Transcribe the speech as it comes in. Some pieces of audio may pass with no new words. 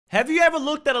Have you ever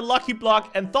looked at a lucky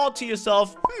block and thought to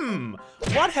yourself,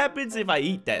 what happens if I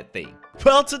eat that thing?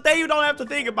 Well, today you don't have to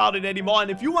think about it anymore,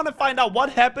 and if you want to find out what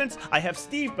happens, I have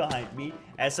Steve behind me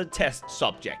as a test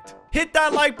subject. Hit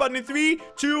that like button in 3,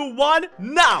 2, 1,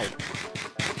 now!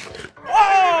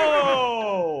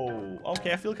 Oh!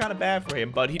 Okay, I feel kind of bad for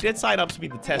him, but he did sign up to be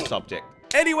the test subject.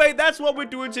 Anyway, that's what we're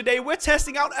doing today. We're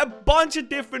testing out a bunch of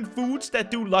different foods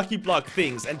that do lucky block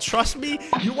things. And trust me,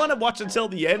 you want to watch until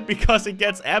the end because it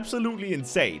gets absolutely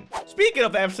insane. Speaking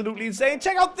of absolutely insane,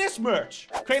 check out this merch.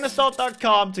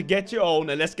 Crainersalt.com to get your own,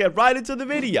 and let's get right into the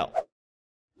video.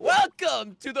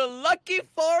 Welcome to the Lucky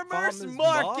Farmers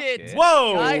Market.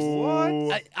 Whoa! Guys,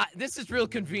 what? This is real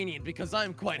convenient because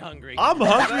I'm quite hungry. I'm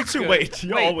hungry too. Wait,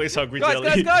 you're always hungry, guys,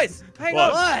 Jelly. Guys, hang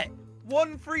on. What?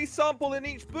 One free sample in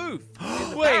each booth.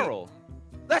 In the barrel.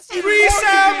 That's free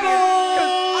sample!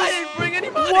 I didn't bring any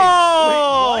money.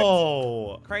 Whoa!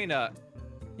 Wait, what? Crainer,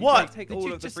 what? Take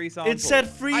all of the free samples. It said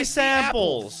free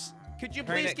samples. Could you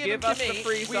please Crainer, give them us to the me?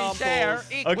 free samples. Share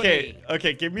equally.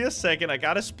 Okay, give me a second. I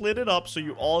gotta split it up so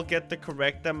you all get the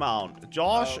correct amount.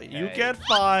 Josh, you get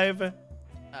 5.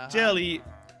 Jelly,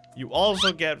 you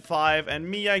also get 5, and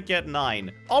me, I get 9.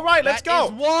 All right, let's go.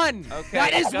 That is 1. Okay,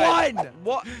 that is guys, 1.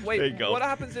 What? Wait, there you go. What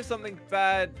happens if something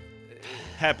bad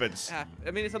happens?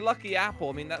 I mean, it's a lucky apple.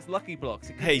 I mean, that's lucky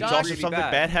blocks. Hey, Josh, if something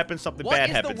bad happens, something bad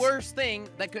happens. What is the worst thing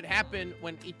that could happen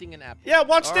when eating an apple? Yeah,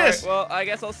 watch this. Right, well, I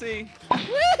guess I'll see.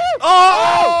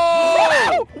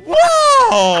 Oh!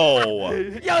 Whoa! Yo,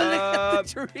 look at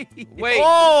the tree. Wait.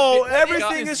 Oh,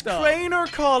 everything is Crainer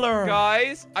color.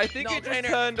 Guys, I think it just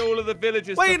turned all of the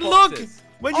villagers to look. foxes.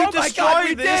 When you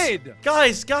destroy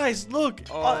this, guys, look,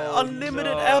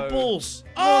 unlimited apples.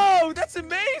 Oh, that's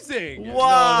amazing!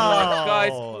 Wow,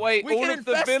 guys, wait, all of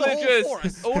the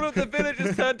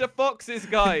villagers turned to foxes,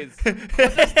 guys. What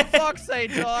does the fox say,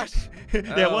 Josh?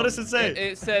 Yeah, what does it say?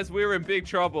 It says we're in big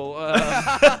trouble.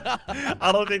 I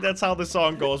don't think that's how the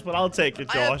song goes, but I'll take it,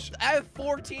 Josh. I have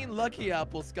 14 lucky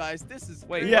apples, guys. This is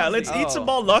yeah. Let's eat some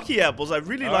more lucky apples. I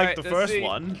really like the first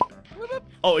one.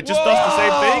 Oh, it just Whoa! does the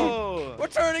same thing? We're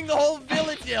turning the whole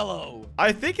village yellow.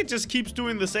 I think it just keeps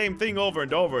doing the same thing over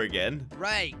and over again.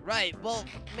 Right. Well,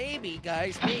 maybe,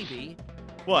 guys, maybe.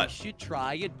 What? We should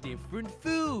try a different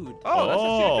food. Oh, that's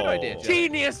actually a good idea, Joe.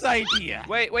 Genius idea.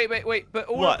 Wait. But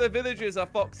all of the villagers are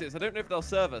foxes. I don't know if they'll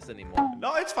serve us anymore.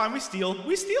 No, it's fine. We steal.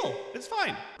 It's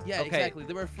fine. Yeah, exactly.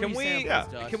 There were free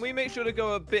samples, Josh. Can we make sure to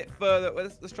go a bit further?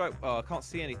 Let's try. Oh, I can't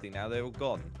see anything now. They're all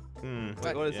gone.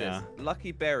 Wait, what is this?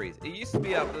 Lucky berries. It used to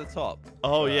be up at the top.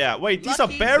 Oh, yeah. Wait, these are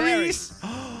berries?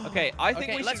 Okay, I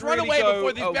think we should run really away go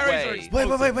before these berries are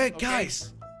explosive. Wait,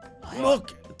 guys.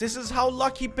 Look, this is how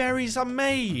lucky berries are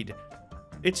made.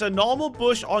 It's a normal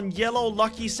bush on yellow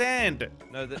lucky sand.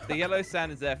 No, the yellow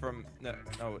sand is there from... No,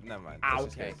 oh, never mind.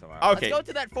 Okay. Let's go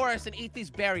to that forest and eat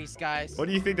these berries, guys. What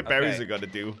do you think the berries are going to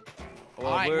do?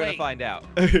 Well, we're going to find out.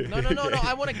 No.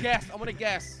 I want to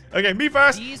guess. Okay, me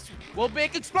first. These will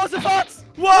make explosive thoughts.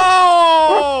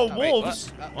 Whoa!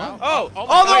 Wolves. Oh,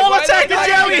 they're all attacking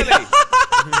Jelly.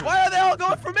 Why are they all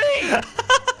going for me?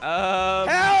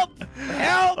 Help!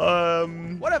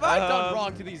 What have I done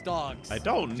wrong to these dogs? I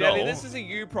don't know. Jelly, this is a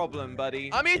you problem,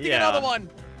 buddy. I'm eating another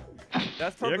one.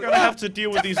 That's probably... You're gonna have to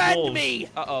deal with these wolves. Defend me!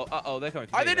 Uh-oh, they're coming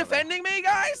for me. Are they defending me,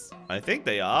 guys? I think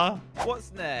they are.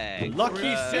 What's next?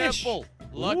 Lucky fish.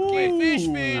 Lucky fish.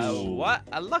 What?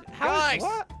 A luck? Guys,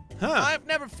 what? Huh. I've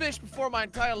never fished before my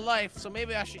entire life, so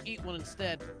maybe I should eat one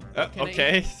instead.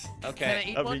 Okay. Can I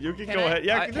eat one? You can go ahead.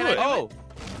 Yeah, you can do it. Oh.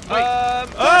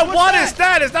 What is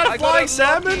that? Is that flying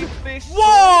salmon? Fish.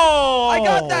 Whoa! I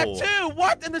got that too.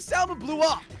 What? And the salmon blew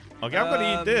up. Okay, I'm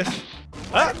gonna eat this.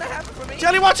 What did that happen for me?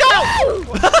 Jelly, watch out!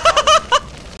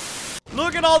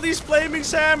 Look at all these flaming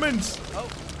salmons. Oh,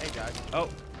 hey guys. Oh.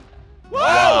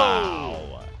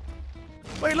 Wow.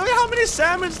 Wait, look at how many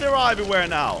salmons there are everywhere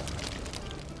now.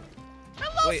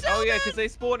 Hello, wait, salmon. oh yeah, because they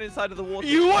spawn inside of the water.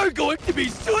 You are going to be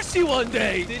sushi one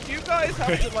day. Did you guys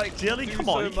have to like Jelly, do come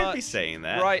on, so you can't be much saying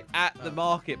that. right at the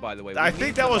market, by the way. I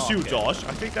think that was you, Josh.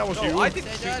 I think that was you. I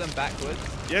didn't shoot them backwards.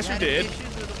 Yes, you did.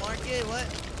 Issues with the market? What?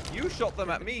 You shot them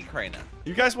at me, Crainer.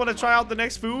 You guys want to try out the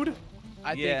next food?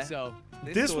 I think so.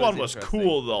 This one was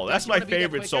cool, though. That's my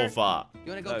favorite so far.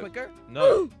 You want to go quicker?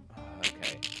 No.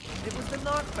 Okay. It was the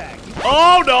knockback.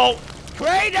 Oh, no.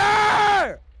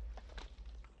 Crainer!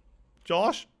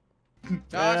 Josh?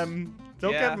 Don't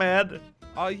get mad.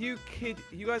 Are you kidding?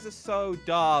 You guys are so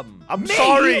dumb. I'm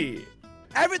sorry.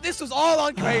 This was all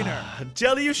on Crainer.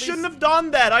 Jelly, you shouldn't have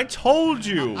done that. I told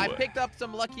you. I picked up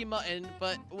some lucky mutton,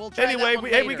 but we'll try anyway, that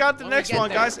one later, we got the next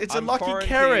one, guys. It's a lucky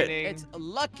carrot. It's a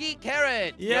lucky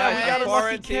carrot. Yeah, we got a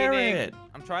lucky carrot.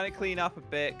 I'm trying to clean up a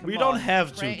bit. Come we on. don't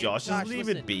have to, Right, Josh. Just Josh, leave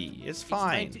listen. it be. It's It's time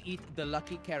fine. to eat the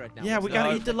lucky carrot now. Yeah, we Let's gotta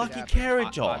go. eat the Let it lucky happen.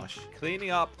 carrot, Josh. I'm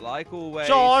cleaning up like always.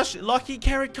 Josh, lucky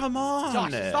carrot, come on.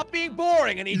 Josh, stop being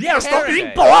boring and eat Yeah, the stop carrot.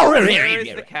 being boring. Where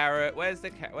is the carrot? Where's the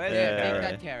carrot? Where's Yeah, the take carrot?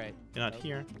 that carrot. You're not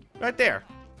here. Right there.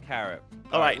 Carrot.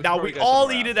 All right, we now should we probably go all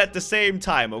somewhere eat it else. at the same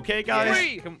time, okay, guys?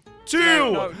 Three. Come- 2,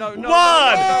 No, 1, no.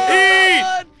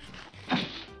 eat!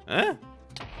 Huh?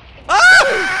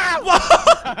 Ah!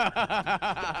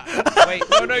 Wait,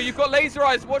 no, you've got laser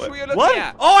eyes. What are you looking What?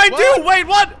 at? Oh, I do! Wait,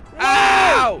 what?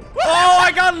 Ow! Oh,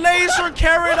 I got laser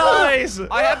carrot eyes!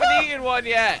 I haven't eaten one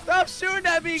yet. Stop shooting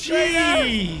at me, Crainer.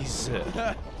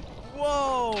 Jeez!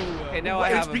 Whoa. Okay, now I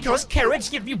have 'em. because carrots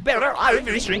give you better eye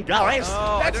vision, guys.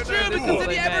 Oh, I That's don't know true, if this is because what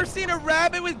have you they ever meant. seen a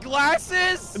rabbit with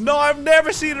glasses? No, I've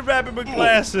never seen a rabbit with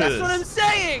glasses. That's what I'm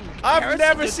saying. I've Carrots are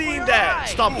never good for seen your that. eye.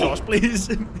 Stop, Josh, please.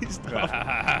 Please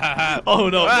stop. Oh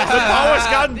no, the power's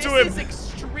gotten This to him. is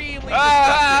extremely The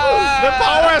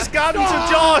power has gotten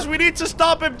to Josh. We need to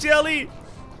stop him, Jelly.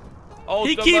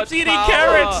 He So keeps much eating power.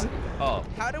 carrots. Oh,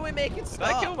 How do we make it did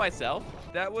I kill stop? myself?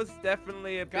 That was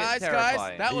definitely a bit Guys,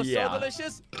 terrifying. that was Yeah. so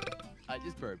delicious. I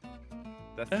just burped.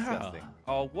 That's disgusting.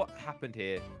 Oh, what happened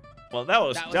here? Well, that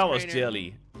was Crainer.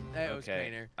 Jelly. That was Okay.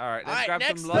 Crainer. All right, let's Alright, grab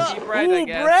next some lucky up. bread, I Ooh,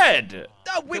 guess. bread.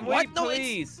 Oh, wait, Can what? we No,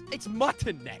 please? it's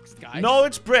mutton next, guys. No,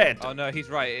 it's bread. Oh no, he's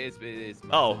right. It is.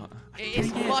 Oh,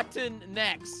 It's mutton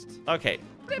next. okay.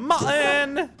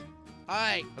 Mutton. All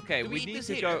right. Okay, Do we eat need this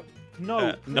to here? go.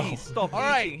 No, no. please stop All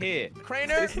right. eating here.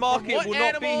 Crainer, This market what will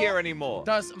not be animal here anymore.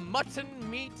 does mutton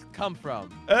meat come from?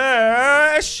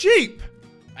 Sheep.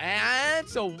 And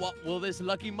so what will this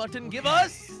lucky mutton give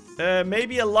us?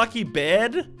 Maybe a lucky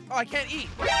bed. Oh, I can't eat.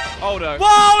 Oh no.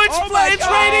 Whoa, it's Oh my it's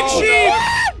God. raining sheep.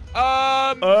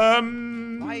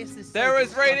 Why is this so There is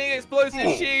disgusting? raining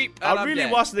explosive sheep. And I I'm really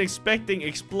dead. wasn't expecting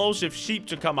explosive sheep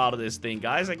to come out of this thing,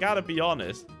 guys. I gotta be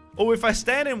honest. Oh, if I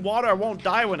stand in water, I won't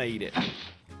die when I eat it.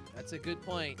 That's a good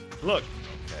point. Look,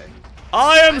 Okay.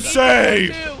 I am I'm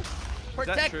safe. too. that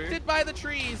Protected true? by the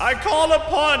trees. I call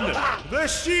upon the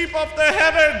sheep of the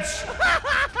heavens.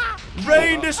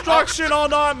 Rain destruction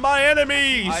on my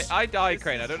enemies. I died,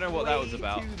 Crane. I don't know what that was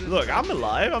about. Look, I'm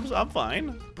alive. I'm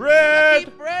fine. Bread.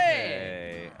 Lucky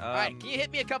bread. Okay. All right, can you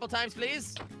hit me a couple times,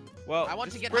 please? Well, I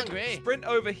want just to get sprint, hungry. Sprint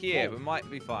over here. Oh. We might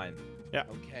be fine.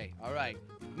 Okay, all right.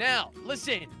 Now,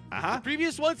 listen. Uh-huh. The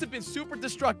previous ones have been super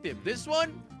destructive. This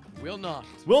one will not.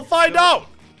 We'll find So- out.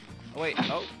 Oh, wait.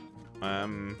 Oh.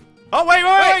 Oh, wait.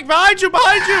 Behind you.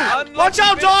 Unlucky Watch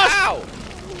out, bit- Josh. Ow!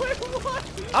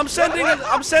 I'm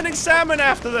sending salmon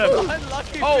after them.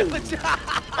 Unlucky Oh. village.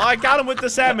 I got him with the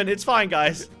salmon. It's fine,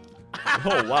 guys.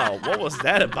 Oh, wow. What was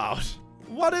that about?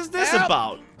 What is this Help.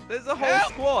 about? There's a whole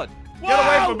Help! squad. Get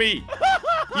away from me,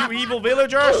 you evil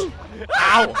villagers.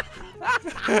 Ow.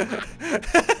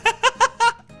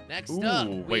 Next Ooh, up,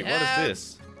 we wait, what is have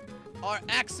this? our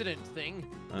accident thing.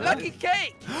 Huh? Lucky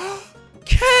cake.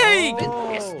 Cake!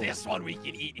 Oh. This one we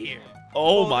can eat here.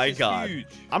 Oh Oh, my this is god. huge.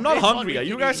 I'm not This one hungry. we Are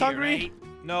you can guys eat here, hungry? right?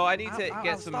 No, I need to Ow,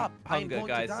 get ow, some stop. I'm hunger, going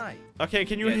to guys. die. Okay,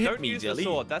 can you Yeah, hit don't me, use Jelly? the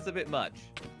sword. That's a bit much.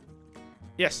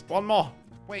 Yes, one more.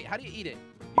 Wait, how do you eat it?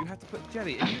 You have to put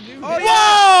jelly. And you knew Oh, this.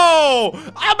 Whoa!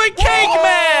 I'm a cake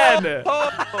man!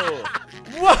 Oh!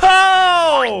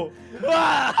 Whoa!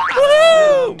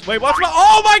 Woo! Wait, what's my?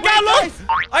 Oh my god! Look!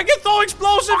 I can throw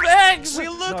explosive eggs. We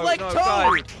look No, like no, Toad.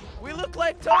 guys. We look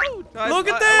like Toad. Guys, Look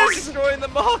at I was this! destroying the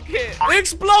market.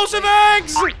 Explosive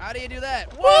eggs! How do you do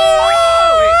that? Whoa!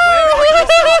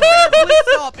 Please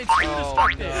stop. It's too Oh,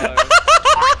 destructive. no.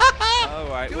 All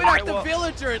right. Do well, it at you know the what?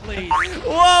 villager at least.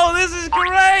 Whoa! This is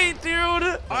great, dude.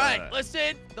 All right,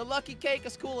 listen. The lucky cake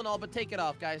is cool and all, but take it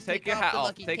off, guys. Take your hat the off.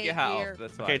 lucky Take cake your hat here. off.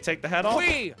 That's fine. Okay, take the hat off.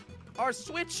 We are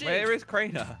switching. Where is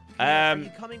Crainer? Are you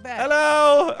coming back?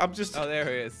 Hello. I'm just. Oh, there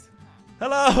he is.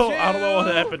 Hello. I don't know what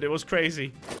Two. happened. It was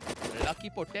crazy. Lucky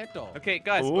potato. Okay,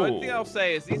 guys, one thing Ooh. I'll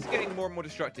say is these are getting more and more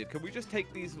destructive. Can we just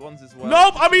take these ones as well?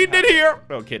 Nope, just I'm so we eating it have here.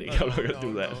 No kidding. I'm not gonna no,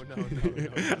 do that. no. I'm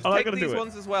not Take gonna these do it.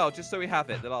 ones as well, just so we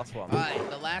have it, the last one. All right,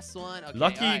 the last one. Okay,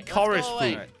 Lucky all right, let's chorus go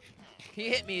away. food. Can you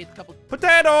hit me a couple?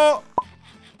 Potato.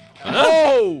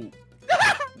 Oh!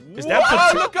 Is that Whoa,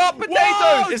 potato? look up, potatoes!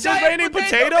 Whoa, Is it giant raining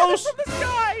potato potatoes? from the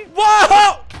sky.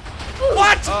 Whoa!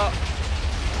 What?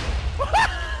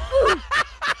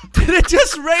 Did it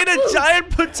just rain a giant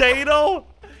potato?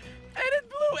 And it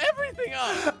blew everything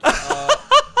up.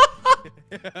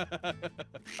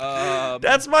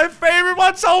 That's my favorite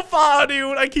one so far,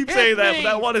 dude. I keep Hit saying that, me. but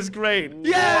that one is great.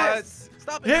 Yes.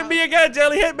 Stop it. Hit me again,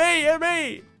 Jelly. Hit me. Hit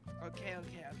me. Okay.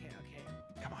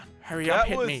 Come on. Hurry up. That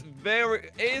Hit was me. very...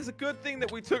 It is a good thing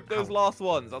that we took those last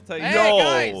ones, I'll tell you. Hey No.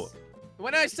 guys,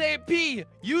 when I say P,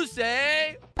 you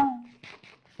say.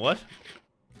 What?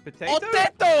 Potato?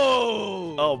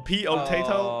 Potato! Oh, potato.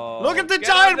 Oh, Look at the get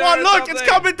giant up one. there, Look, it's something.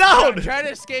 coming down. Try to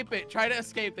escape it. Try to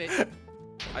escape it.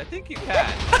 I think you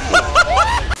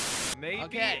can. Maybe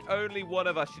Okay. only one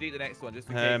of us should eat the next one, just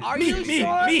in case. Are you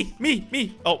sure?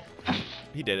 Me. Oh,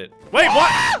 he did it. Wait,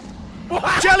 what?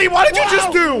 Jelly, what did you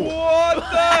just do? What the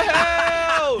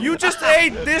hell? You just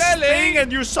ate this Jelly? thing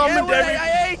and you summoned every...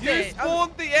 I ate You it.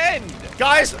 spawned the end.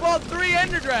 Guys, Spawned 3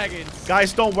 Ender Dragons.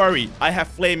 guys, don't worry. I have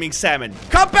flaming salmon.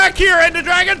 Come back here, Ender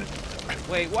Dragon.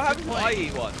 Wait, what happens if I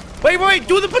eat one? Wait.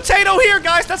 Do the potato here,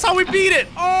 guys. That's how we beat it.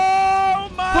 Oh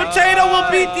my! Potato will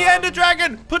beat the Ender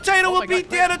Dragon. Potato will my beat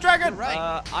God, the Ender Dragon. You're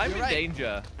right. I'm You're in right.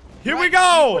 danger. Here we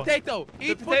go. Potato.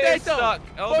 Eat potato's potato. stuck.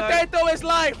 Oh, no. Potato is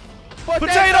life.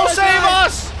 Potato, is save life.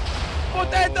 us.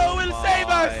 Potato will save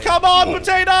us. Come on,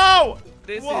 Potato.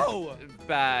 This Whoa. is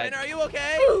bad. Ben, are you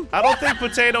okay? I don't think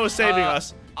Potato is saving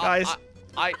us, guys.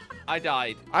 I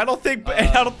died. I don't think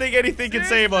anything can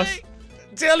save us. Seriously?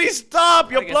 Jelly, stop!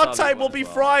 Your I guess blood I'll type leave will one be as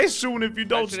well. fry soon if you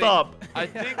don't Actually, stop. I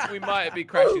think we might be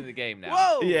crashing the game now.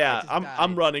 Whoa. Yeah, I just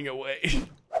I'm died. running away.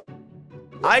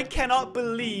 I cannot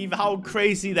believe how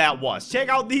crazy that was. Check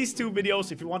out these 2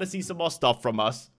 videos if you want to see some more stuff from us.